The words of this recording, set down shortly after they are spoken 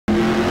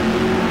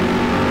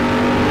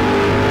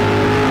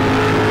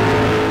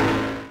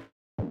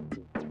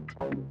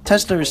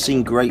Tesla has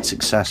seen great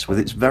success with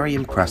its very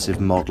impressive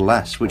Model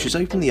S, which has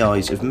opened the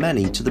eyes of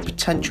many to the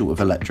potential of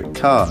electric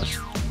cars.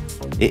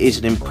 It is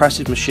an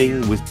impressive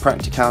machine with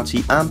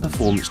practicality and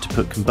performance to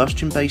put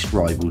combustion-based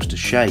rivals to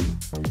shame.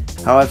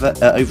 However,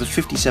 at over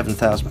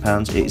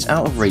 £57,000 it is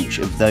out of reach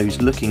of those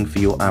looking for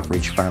your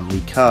average family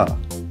car.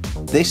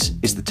 This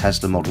is the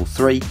Tesla Model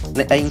 3 and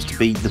it aims to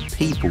be the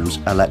people's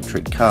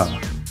electric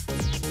car.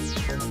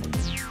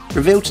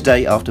 Revealed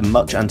today after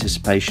much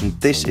anticipation,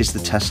 this is the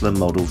Tesla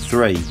Model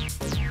 3.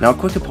 Now a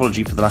quick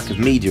apology for the lack of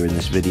media in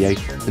this video,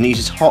 the news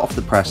is hot off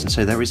the press and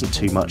so there isn't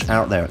too much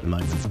out there at the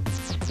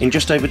moment. In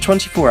just over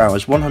 24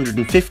 hours,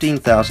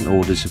 115,000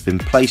 orders have been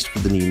placed for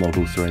the new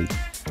Model 3.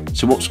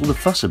 So what's all the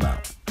fuss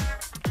about?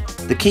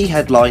 The key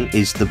headline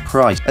is the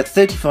price. At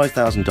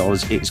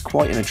 $35,000 it is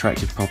quite an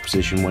attractive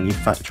proposition when you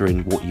factor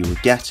in what you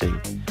are getting,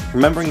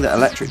 remembering that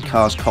electric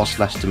cars cost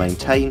less to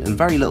maintain and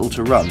very little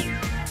to run,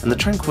 and the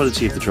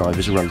tranquility of the drive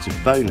is a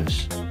relative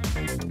bonus.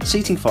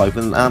 Seating 5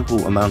 with an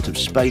ample amount of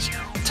space,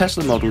 the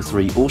Tesla Model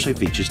 3 also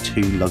features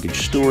 2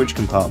 luggage storage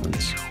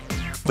compartments.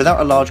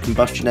 Without a large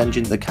combustion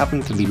engine, the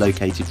cabin can be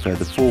located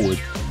further forward,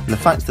 and the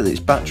fact that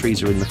its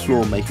batteries are in the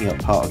floor making up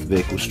part of the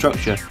vehicle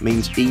structure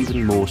means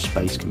even more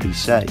space can be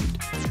saved.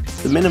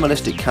 The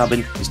Minimalistic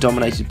Cabin is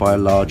dominated by a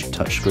large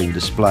touchscreen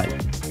display.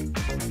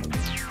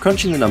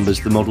 Crunching the numbers,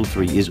 the Model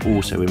 3 is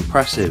also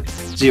impressive.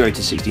 0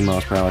 to 60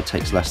 miles per hour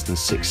takes less than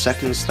 6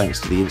 seconds thanks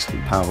to the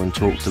instant power and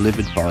torque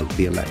delivered by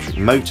the electric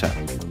motor.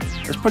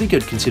 That's pretty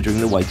good considering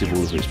the weight of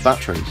all of its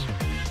batteries.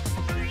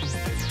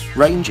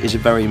 Range is a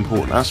very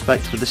important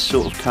aspect for this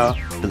sort of car,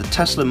 but the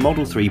Tesla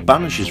Model 3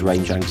 banishes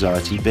range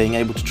anxiety, being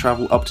able to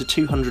travel up to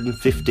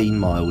 215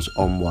 miles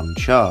on one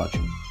charge.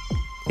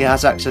 It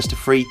has access to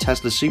free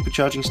Tesla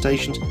Supercharging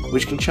stations,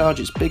 which can charge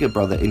its bigger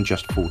brother in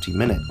just 40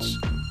 minutes.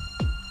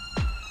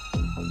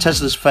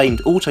 Tesla's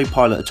famed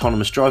Autopilot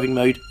autonomous driving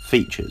mode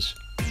features.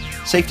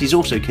 Safety is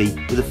also key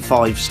with a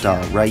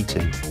 5-star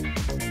rating.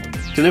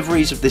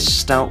 Deliveries of this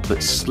stout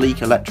but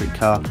sleek electric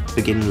car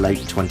begin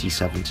late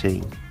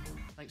 2017.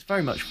 Thanks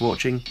very much for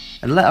watching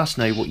and let us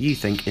know what you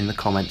think in the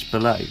comments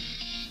below.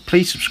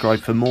 Please subscribe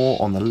for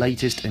more on the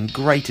latest and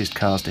greatest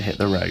cars to hit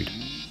the road.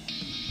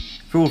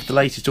 For all of the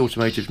latest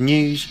automotive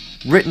news,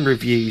 written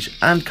reviews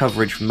and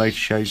coverage from motor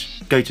shows,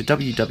 go to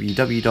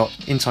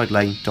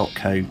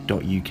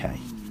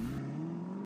www.insidelane.co.uk.